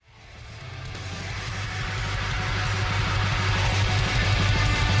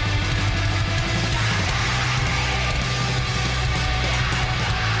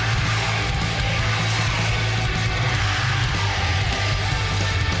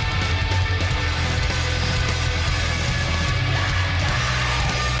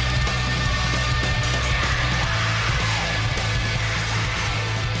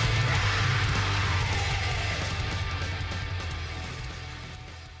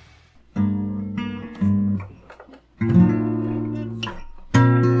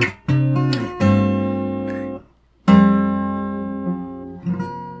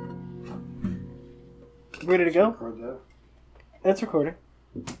ready to go? Record that. That's recording.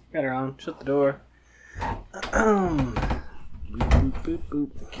 Got her on. Shut the door. Boop, boop, boop,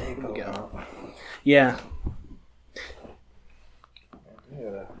 boop. Okay, here we go. Yeah.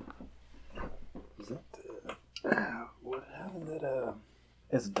 Yeah. Is that what happened that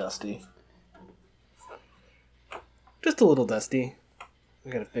It's dusty. Just a little dusty.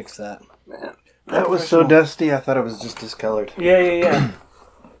 We gotta fix that. man, that was so dusty I thought it was just discolored. Yeah.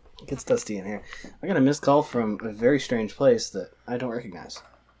 It gets dusty in here. I got a missed call from a very strange place that I don't recognize.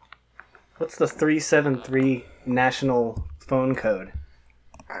 What's the 373 national phone code?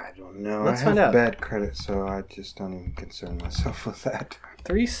 I don't know. Let's I find have out. bad credit, so I just don't even concern myself with that.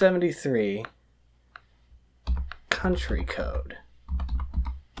 373 country code.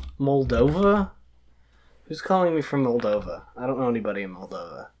 Moldova? Who's calling me from Moldova? I don't know anybody in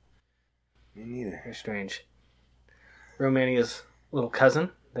Moldova. Me neither. Very strange. Romania's little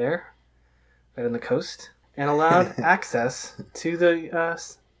cousin there, right on the coast, and allowed access to the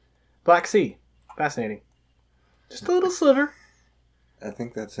Black Sea. Fascinating. Just a little sliver. I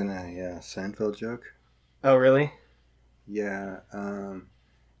think that's in a Seinfeld joke. Oh, really? Yeah,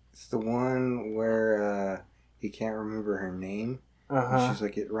 it's the one where he can't remember her name. Uh-huh. She's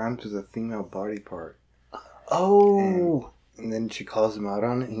like, it rhymes with a female body part. Oh! And then she calls him out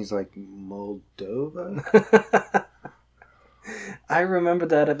on it, and he's like, Moldova? I remember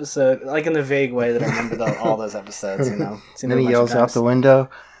that episode, like in the vague way that I remember all those episodes, you know. And then he yells out the window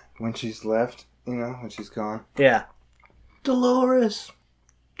when she's left, when she's gone. Yeah. Dolores!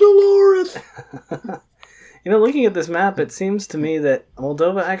 Looking at this map, it seems to me that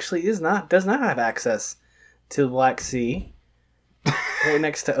Moldova actually does not have access to the Black Sea, right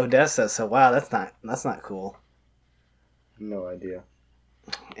next to Odessa. So wow, that's not cool. No idea.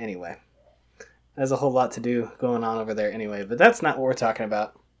 Anyway, there's a whole lot to do going on over there. Anyway, but that's not what we're talking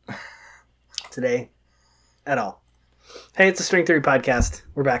about today, at all. Hey, it's the String Theory Podcast.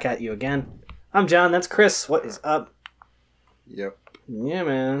 We're back at you again. I'm John. That's Chris. What is up? Yep. Yeah,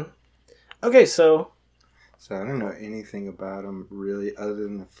 man. Okay, so I don't know anything about him really, other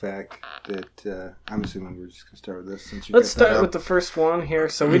than the fact that I'm assuming we're just gonna start with this. Since you let's start with the first one here.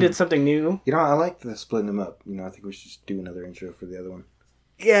 So we did something new. I like the splitting them up. I think we should just do another intro for the other one.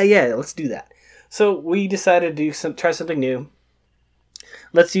 Yeah, let's do that. So we decided to try something new.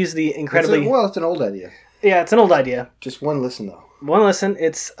 Let's use the incredibly... It's an old idea. Yeah, it's an old idea. Just one listen, though. One listen.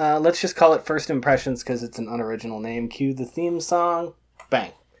 It's, let's just call it First Impressions because it's an unoriginal name. Cue the theme song.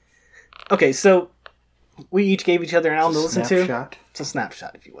 Bang. Okay, so we each gave each other an album to listen to. It's a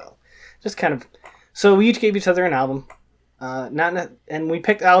snapshot, if you will. Just kind of... So we each gave each other an album. And we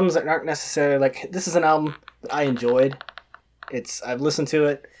picked albums that aren't necessarily like... This is an album that I enjoyed. I've listened to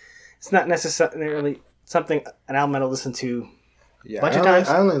it. It's not necessarily an album I'll listen to a bunch of times.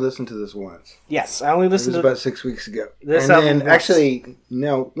 I only listened to this once. Yes, I only listened to it. It was about 6 weeks ago. This and album then actually,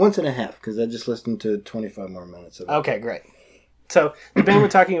 no, once and a half, because I just listened to 25 more minutes of it. Okay, great. So the band we're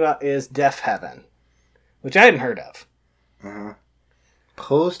talking about is Deaf Heaven, which I hadn't heard of. Uh-huh.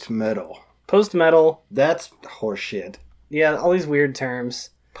 Post-metal. Post-metal. That's horseshit. Yeah, all these weird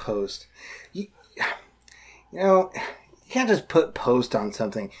terms. Post. You can't just put post on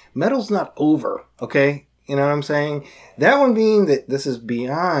something. Metal's not over, okay? You know what I'm saying? That one being that this is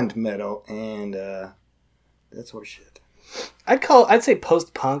beyond metal, and that's horseshit. I'd say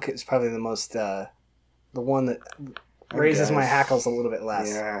post-punk is probably the most, the one that raises my hackles a little bit less.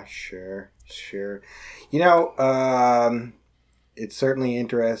 Yeah, sure. It's certainly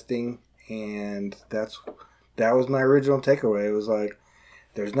interesting, and that was my original takeaway. It was like,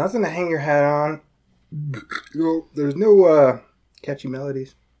 there's nothing to hang your hat on. There's no catchy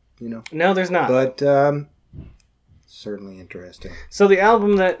melodies, No, there's not. But certainly interesting. So the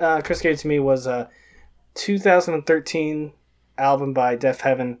album that Chris gave to me was a 2013 album by Deaf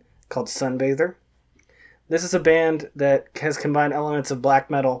Heaven called Sunbather. This is a band that has combined elements of black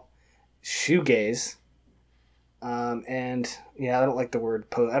metal, shoegaze, and I don't like the word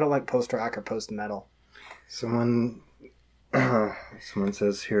I don't like post rock or post metal. Someone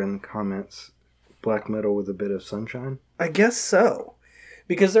says here in the comments, black metal with a bit of sunshine? I guess so.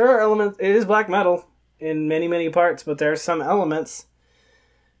 Because there are elements... It is black metal in many, many parts, but there are some elements...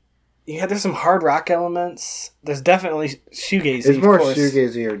 Yeah, there's some hard rock elements. There's definitely shoegazy, It's more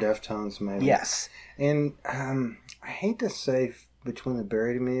shoegazy or Deftones, maybe. Yes. And I hate to say Between the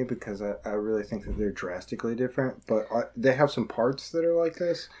Buried and Me because I really think that they're drastically different, but they have some parts that are like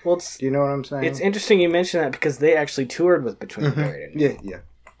this. Well, do you know what I'm saying? It's interesting you mention that because they actually toured with Between the Buried and Me. Yeah.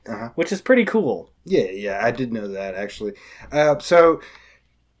 Uh-huh. Which is pretty cool. Yeah, I did know that, actually. So,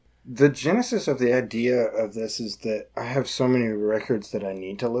 The genesis of the idea of this is that I have so many records that I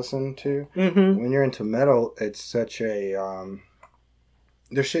need to listen to. Mm-hmm. When you're into metal, it's such a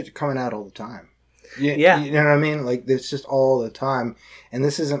there's shit coming out all the time. Yeah. You know what I mean? Like, it's just all the time. And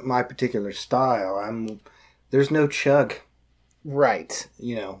this isn't my particular style. There's no chug. Right.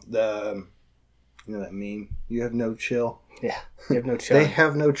 You know that meme? You have no chill. Yeah. You have no chug. They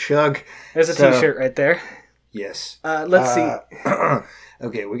have no chug. There's a t-shirt right there. Yes. Let's see.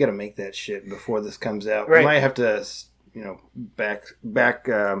 Okay, we got to make that shit before this comes out. Right. We might have to, back back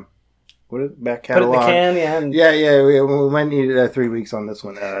catalog. Put it in the can, yeah. Yeah. We might need 3 weeks on this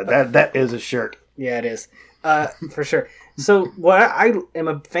one. That is a shirt. Yeah, it is. For sure. So, I am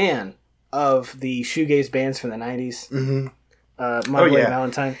a fan of the shoegaze bands from the 90s. Mm-hmm. My Bloody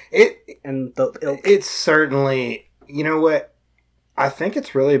Valentine. And the ilk. It's certainly, you know what? I think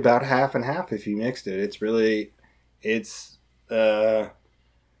it's really about half and half if you mixed it. It's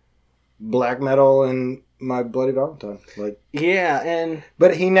black metal and My Bloody Valentine. But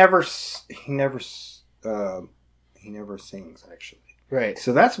he never sings, actually. Right.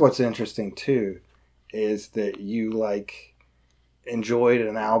 So that's what's interesting too, is that you enjoyed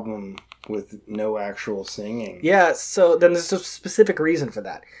an album with no actual singing. Yeah, so then there's a specific reason for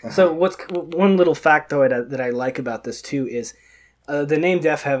that. Uh-huh. So one little factoid that I like about this too is the name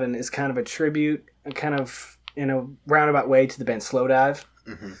Deafheaven is kind of a tribute, kind of in a roundabout way, to the band Slowdive,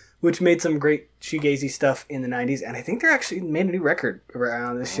 mm-hmm. which made some great shoegazy stuff in the 90s, and I think they're actually made a new record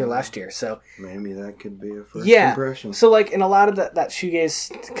around last year. So maybe that could be a first impression. So in a lot of that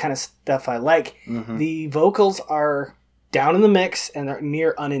shoegaze kind of stuff I like, mm-hmm. the vocals are down in the mix and they're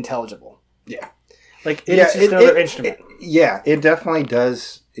near unintelligible. Yeah. It's just another instrument. It definitely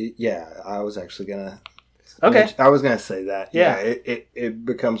does. I was actually going to... Okay. I was going to say that. Yeah. It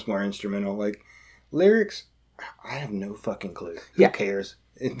becomes more instrumental. Lyrics, I have no fucking clue. Who cares?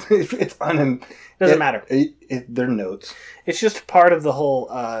 It's doesn't matter. They're notes. It's just part of the whole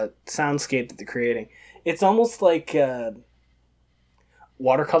soundscape that they're creating. It's almost like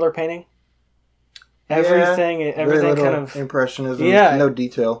watercolor painting. Everything kind of impressionism. Yeah, no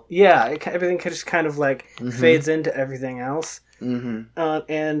detail. Yeah, everything just kind of mm-hmm. fades into everything else. Mm-hmm.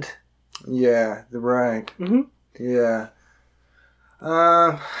 And yeah, right. Mm-hmm. Yeah.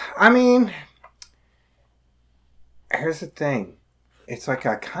 I mean, here's the thing. It's I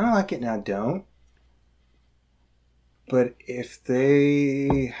kind of like it and I don't. But if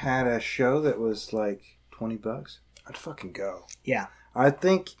they had a show that was $20, I'd fucking go. Yeah. I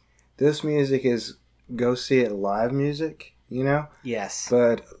think this music is go see it live music, Yes.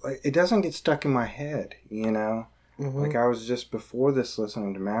 But it doesn't get stuck in my head, Mm-hmm. I was just before this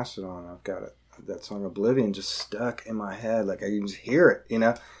listening to Mastodon. I've got that song Oblivion just stuck in my head. I can just hear it,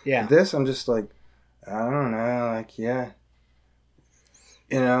 Yeah. This, I'm just I don't know,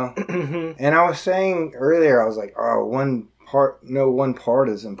 Mm-hmm. And I was saying earlier, I was one part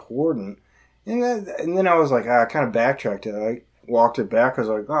is important. And then I was I kind of backtracked it. I walked it back. I was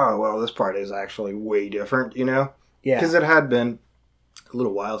oh, well, this part is actually way different, Yeah. Because it had been a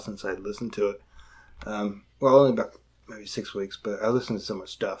little while since I'd listened to it. Only about maybe 6 weeks, but I listened to so much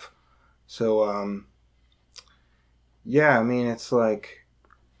stuff. So, yeah, I mean, it's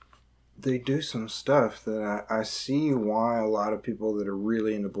they do some stuff that I see why a lot of people that are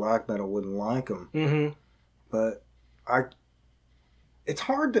really into black metal wouldn't like them. Mm-hmm. But it's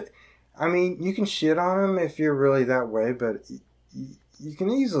hard to, I mean, you can shit on them if you're really that way, but you can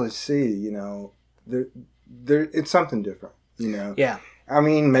easily see, it's something different, Yeah. I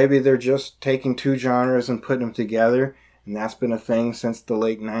mean, maybe they're just taking two genres and putting them together. And that's been a thing since the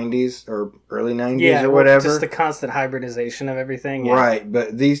late 90s or early 90s or whatever. Just the constant hybridization of everything. Yeah. Right,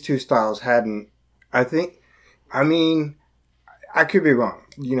 but these two styles hadn't, I could be wrong.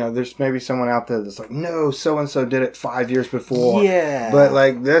 There's maybe someone out there that's no, so-and-so did it 5 years before. Yeah.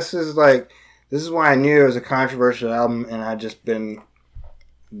 But this is why I knew it was a controversial album and I'd just been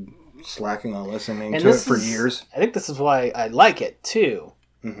slacking on listening to it for years. I think this is why I like it too.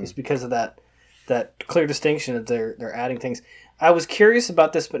 Mm-hmm. It's because of that clear distinction that they're adding things. I was curious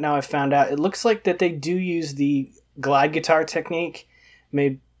about this, but now I've found out it looks like that they do use the glide guitar technique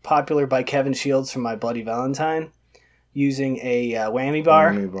made popular by Kevin Shields from My Bloody Valentine, using a whammy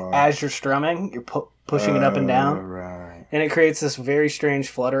bar as you're strumming. You're pushing it up and down, right. And it creates this very strange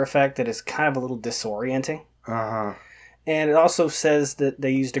flutter effect that is kind of a little disorienting. Uh-huh. And it also says that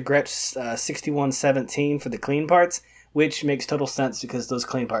they used a Gretsch 6117 for the clean parts, which makes total sense because those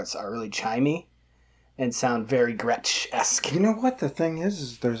clean parts are really chimey and sound very Gretsch-esque. You know what? The thing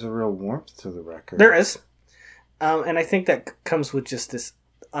is there's a real warmth to the record. There is. And I think that comes with just this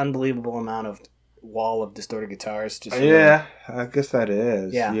unbelievable amount of wall of distorted guitars. Just yeah, I guess that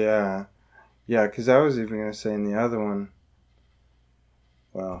is. Yeah. Yeah, because I was even going to say in the other one.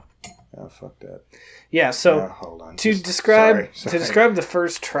 Well, fuck that. Yeah, so hold on. To describe the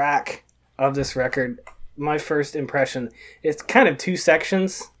first track of this record, my first impression, it's kind of two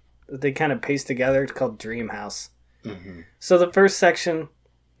sections that they kind of paste together. It's called Dream House. Mm-hmm. So the first section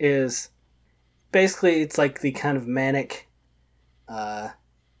is basically, it's like the kind of manic. Of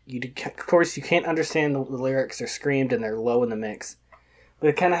course, you can't understand the lyrics. They're screamed and they're low in the mix. But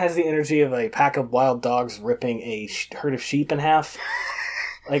it kind of has the energy of a pack of wild dogs ripping a herd of sheep in half.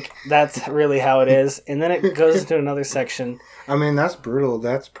 Like, that's really how it is. And then it goes into another section. I mean, that's brutal.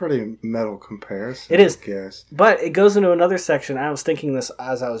 That's pretty metal comparison. It is. I guess. But it goes into another section. I was thinking this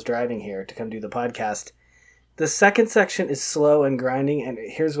as I was driving here to come do the podcast. The second section is slow and grinding. And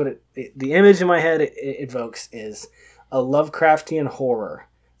here's what the image in my head it evokes is a Lovecraftian horror.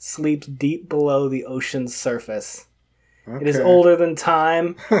 Sleeps deep below the ocean's surface. Okay. It is older than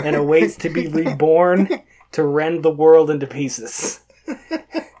time and awaits to be reborn to rend the world into pieces.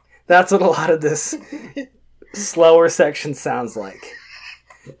 That's what a lot of this slower section sounds like.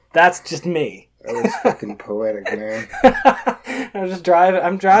 That's just me. That was fucking poetic, man. I was just driving.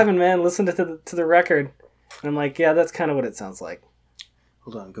 I'm driving, man. Listen to the record, and I'm like, yeah, that's kind of what it sounds like.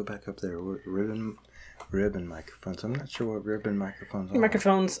 Hold on, go back up there. Ribbon microphones. I'm not sure what ribbon microphones are.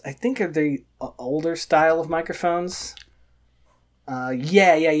 Microphones, I think, are the older style of microphones.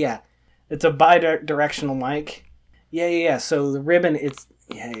 Yeah. It's a bi-directional mic. Yeah. So the ribbon, it's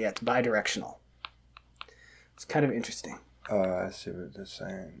bi-directional. It's kind of interesting. I see what they're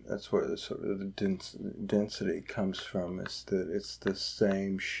saying. That's where the sort of the density comes from. It's the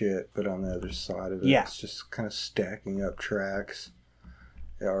same shit, but on the other side of it, it's just kind of stacking up tracks.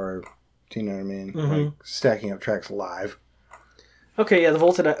 Or, do you know what I mean? Mm-hmm. Like stacking up tracks live. Okay, yeah,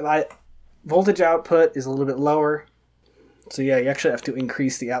 the voltage output is a little bit lower. So yeah, you actually have to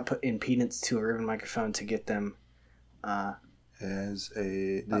increase the output impedance to a ribbon microphone to get them. The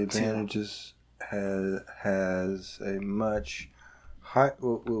advantages has a much high.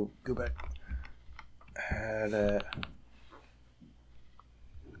 We'll go back. Had a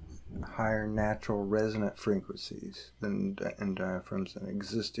higher natural resonant frequencies than diaphragms than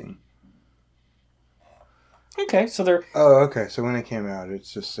existing. Okay, so they're... Oh, okay. So when it came out,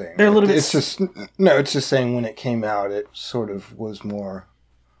 it's just saying... They're a little bit... It's just saying when it came out, it sort of was more...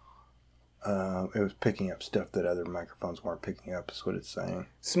 it was picking up stuff that other microphones weren't picking up, is what it's saying.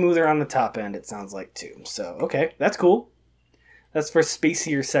 Smoother on the top end, it sounds like, too. So, okay, that's cool. That's for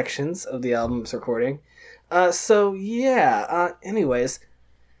spacier sections of the album's recording. Anyways,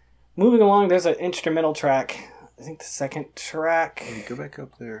 moving along, there's an instrumental track. I think the second track... Go back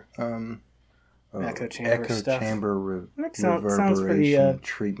up there. Echo chamber stuff. Chamber reverberation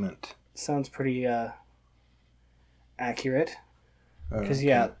treatment. Sounds pretty accurate. Because,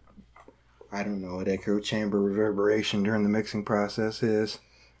 I don't know what echo chamber reverberation during the mixing process is.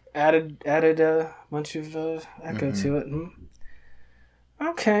 Added a bunch of echo to it.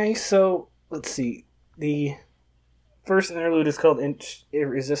 Okay, so let's see. The first interlude is called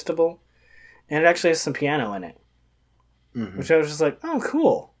Irresistible, and it actually has some piano in it. Mm-hmm. Which I was just like, oh,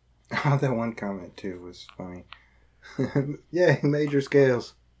 cool. Oh, that one comment, too, was funny. Yeah, major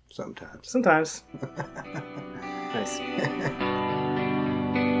scales. Sometimes. Nice.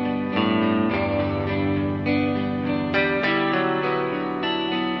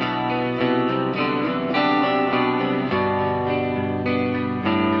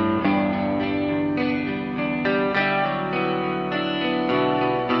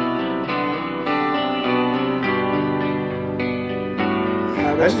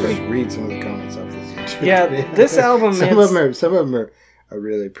 Let's just read some of the comments off this YouTube. Yeah, this album... some of them are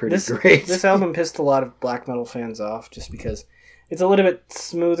really pretty great. This album pissed a lot of black metal fans off just because it's a little bit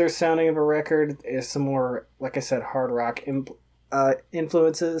smoother sounding of a record. There's some more, like I said, hard rock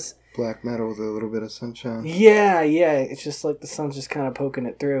influences. Black metal with a little bit of sunshine. Yeah. It's just like the sun's just kind of poking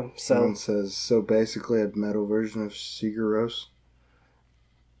it through. Someone says, so basically a metal version of Sigur Rós.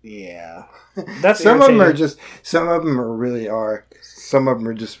 Yeah. That's some of them are just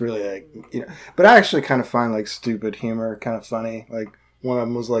really like, but I actually kind of find like stupid humor kind of funny. Like one of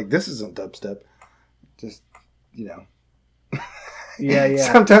them was like, this isn't dubstep. Just, Yeah.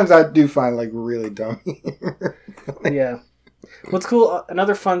 Sometimes I do find like really dumb humor. Yeah. What's cool,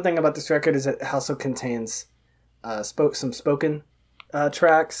 another fun thing about this record is it also contains some spoken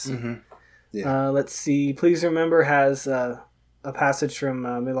tracks. Mm-hmm. Yeah. Let's see. Please Remember has a passage from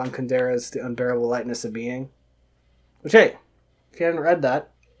Milan Kundera's The Unbearable Lightness of Being. Which, hey, if you haven't read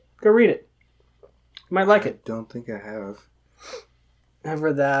that, go read it. You might like it. I don't think I have. I've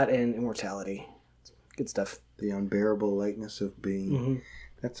read that and Immortality. Good stuff. The Unbearable Lightness of Being. Mm-hmm.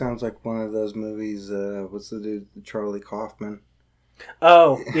 That sounds like one of those movies. What's the dude? Charlie Kaufman.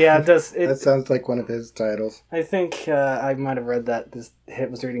 Oh, yeah, it does. That sounds like one of his titles. I think I might have read that.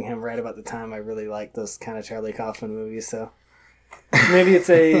 Was reading him right about the time I really liked those kind of Charlie Kaufman movies. So maybe it's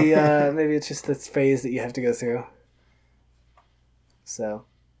maybe it's just this phase that you have to go through. So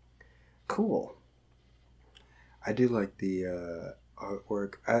cool. I do like the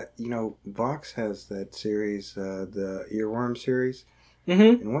artwork. Vox has that series, the Earworm series,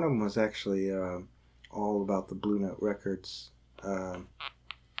 Mm-hmm. and one of them was actually all about the Blue Note Records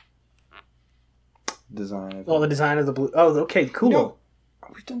design. Oh, the design of the blue. Oh, okay, cool.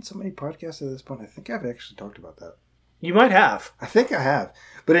 We've done so many podcasts at this point. I think I've actually talked about that. You might have. I think I have.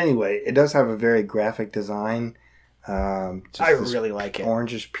 But anyway, it does have a very graphic design. I really like it.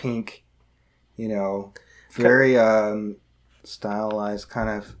 Orangish pink, very stylized kind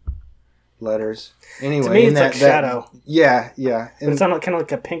of letters. Anyway, to me, it's like shadow. Yeah. And it's on kind of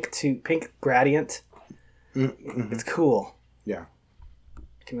like a pink gradient. Mm-hmm. It's cool. Yeah.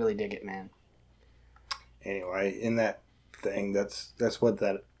 I can really dig it, man. Anyway, in that thing, that's what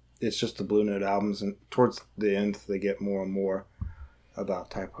that. It's just the Blue Note albums, and towards the end, they get more and more about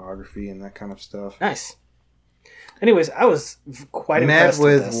typography and that kind of stuff. Nice. Anyways, I was quite impressed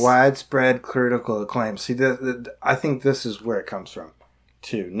with this. widespread critical acclaim. See, I think this is where it comes from,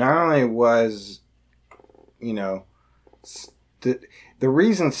 too. Not only was, the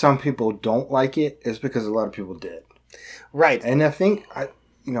reason some people don't like it is because a lot of people did. Right. And I think, I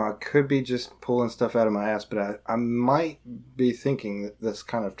could be just pulling stuff out of my ass, but I might be thinking that this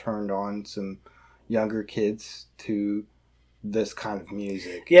kind of turned on some younger kids to this kind of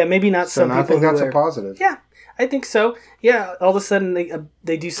music. Yeah, maybe not some people. I think that's a positive. Yeah, I think so. Yeah, all of a sudden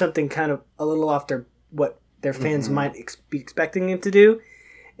they do something kind of a little off what their fans might be expecting them to do,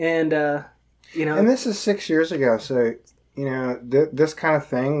 and And this is 6 years ago, so this kind of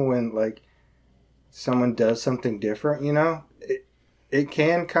thing when like someone does something different, it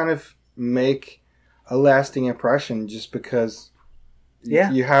can kind of make a lasting impression just because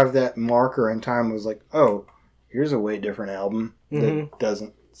you have that marker in time. It was like, oh, here's a way different album that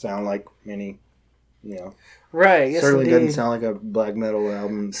doesn't sound like any, Right. Yes, certainly doesn't sound like a black metal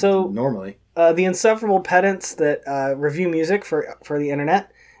album normally. The insufferable pedants that review music for the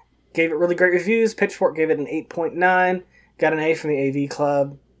internet gave it really great reviews. Pitchfork gave it an 8.9, got an A from the AV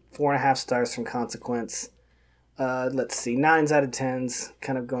Club, 4.5 stars from Consequence. Let's see, 9s out of 10s,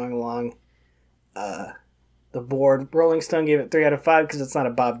 kind of going along the board. Rolling Stone gave it 3 out of 5 because it's not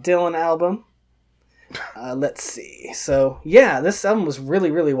a Bob Dylan album. Let's see. So, yeah, this album was really,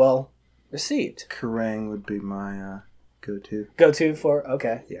 really well received. Kerrang would be my go-to. Go-to for?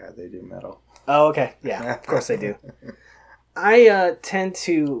 Okay. Yeah, they do metal. Oh, okay. Yeah, of course they do. I tend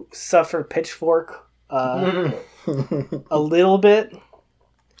to suffer Pitchfork a little bit.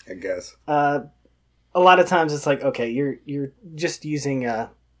 I guess. A lot of times it's like, okay, you're just using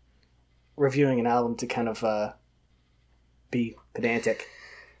reviewing an album to kind of be pedantic.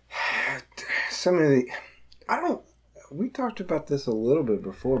 We talked about this a little bit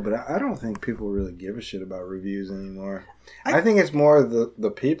before, but I don't think people really give a shit about reviews anymore. I think it's more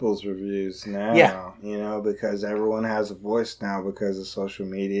the people's reviews now, because everyone has a voice now because of social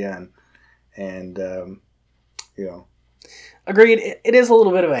media and Agreed. It is a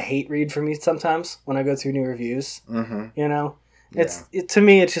little bit of a hate read for me sometimes when I go through new reviews. Mm-hmm. To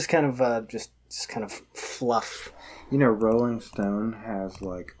me, it's just kind of just kind of fluff. Rolling Stone has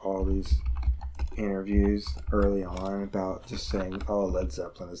like all these interviews early on about just saying, "Oh, Led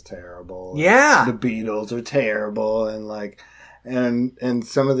Zeppelin is terrible." Yeah, the Beatles are terrible, and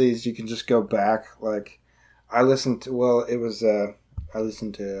some of these you can just go back. Like I listened to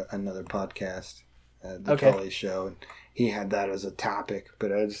another podcast, the Tully Show, and he had that as a topic.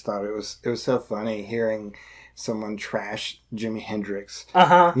 But I just thought it was so funny hearing someone trash Jimi Hendrix. You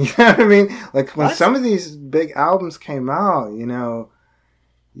know what I mean? Like when some of these big albums came out,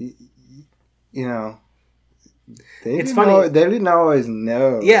 they didn't always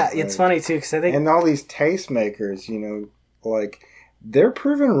know. Yeah, it's funny too because I think, and all these tastemakers, like they're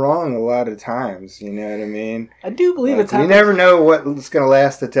proven wrong a lot of times. You know what I mean? I do believe it's happening. You never know what's going to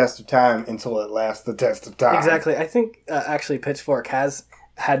last the test of time until it lasts the test of time. Exactly. I think actually Pitchfork has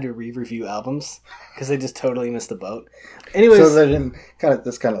had to re-review albums because they just totally missed the boat. Anyways, so they're in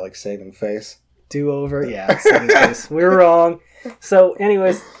this kind of like saving face. Do over, yeah. Saving face. We were wrong. So,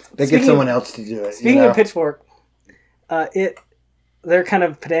 anyways, they get someone else to do it. Speaking of Pitchfork, their kind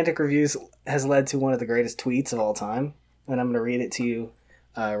of pedantic reviews has led to one of the greatest tweets of all time, and I'm going to read it to you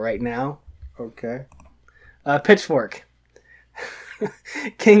right now. Okay. Pitchfork.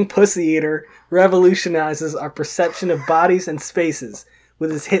 King Pussy Eater revolutionizes our perception of bodies and spaces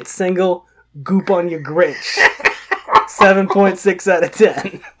with his hit single, Goop on Your Grinch. 7.6 out of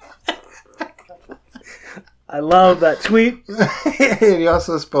 10. I love that tweet. He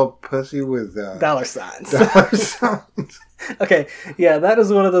also spelled pussy with dollar signs. Dollar signs. Okay, yeah, that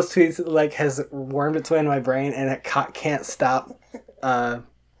is one of those tweets that like has wormed its way into my brain, and it can't stop.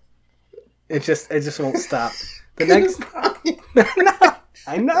 It just won't stop. The next,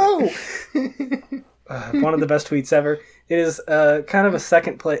 I know. One of the best tweets ever. It is kind of a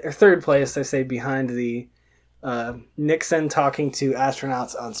third place, I say, behind the Nixon talking to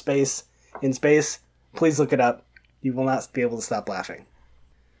astronauts in space. Please look it up. You will not be able to stop laughing.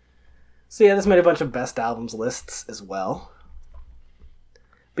 So yeah, this made a bunch of best albums lists as well.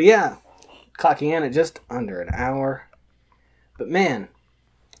 But yeah, clocking in at just under an hour. But man,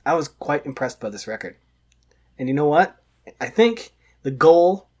 I was quite impressed by this record. And you know what? I think the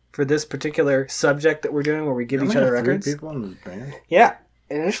goal for this particular subject that we're doing, where we give each other records. 3 people in this band? Yeah.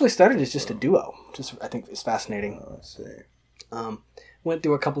 It initially started as just a duo, which I think is fascinating. Let's see. Went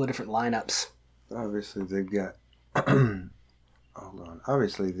through a couple of different lineups. Obviously, they've got... Hold on.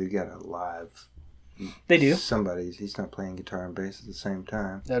 Obviously, they've got a live... They do. He's not playing guitar and bass at the same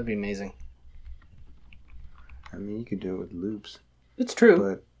time. That would be amazing. I mean, you could do it with loops. It's true.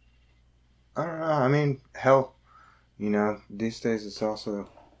 But, I don't know. I mean, hell, these days it's also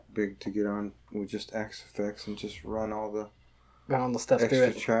big to get on with just X effects and just run all the stuff through it.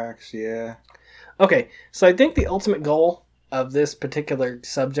 extra tracks, yeah. Okay, so I think the ultimate goal of this particular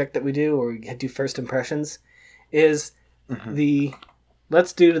subject that we do, where we do first impressions, is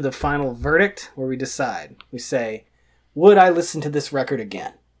let's do to the final verdict, where we decide. We say, would I listen to this record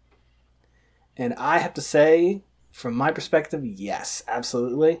again? And I have to say, from my perspective, yes,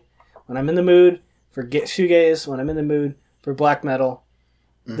 absolutely. When I'm in the mood for shoegaze, when I'm in the mood for black metal,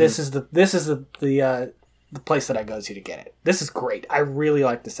 this is the place that I go to get it. This is great. I really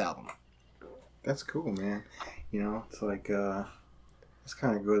like this album. That's cool, man. It's like it's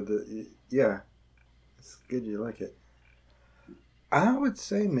kind of good. Yeah, it's good. You like it. I would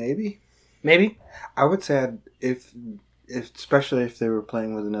say maybe. Maybe. I would say if especially if they were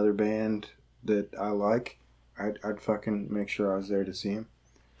playing with another band that I like, I'd fucking make sure I was there to see him.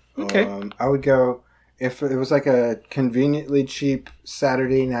 Okay. I would go if it was like a conveniently cheap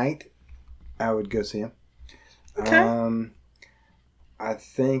Saturday night. I would go see him. Okay. I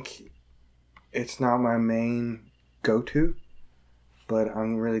think it's not my main go-to, but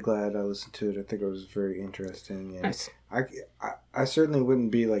I'm really glad I listened to it. I think it was very interesting. And nice. I certainly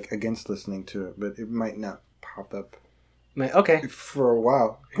wouldn't be like against listening to it, but it might not pop up. Okay. For a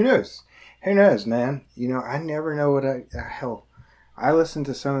while. Who knows? Who knows, man? I never know what hell. I listen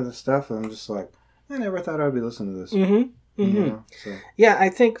to some of the stuff and I'm just like, I never thought I'd be listening to this. Mm-hmm. Mm-hmm. So. Yeah, I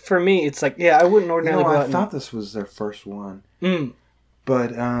think for me, it's like, I wouldn't ordinarily go out. I thought this was their first one. Mm.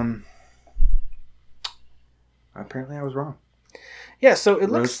 But, apparently I was wrong. Yeah, so it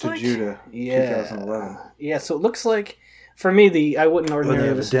looks like... Road to Judah, 2011. Yeah, so it looks like, for me, I wouldn't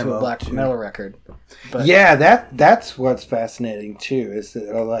ordinarily listen to a black metal record. But yeah, that's what's fascinating, too, is that,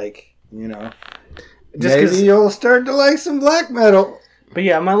 maybe you'll start to like some black metal. But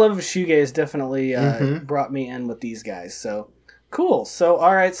yeah, my love of shoegaze definitely brought me in with these guys. So cool. So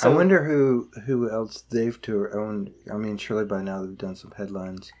all right. So I wonder who else they've toured. I mean, surely by now they've done some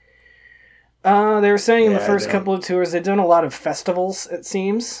headlines. They were saying in the first couple of tours they've done a lot of festivals. It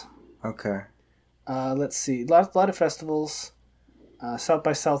seems. Okay. Let's see. A lot of festivals. South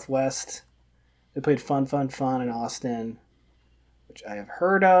by Southwest. They played Fun in Austin, which I have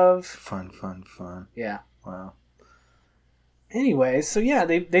heard of. Fun. Yeah. Wow. Anyway, so yeah,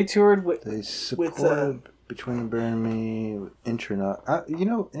 they toured with... They supported Between the Bear and Me, Intronaut.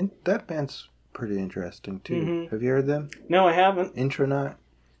 That band's pretty interesting, too. Mm-hmm. Have you heard them? No, I haven't. Intronaut.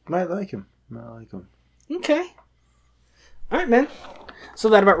 You might like him. Okay. All right, man. So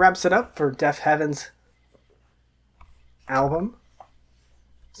that about wraps it up for Deaf Heaven's album,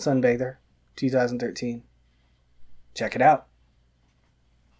 Sunbather, 2013. Check it out.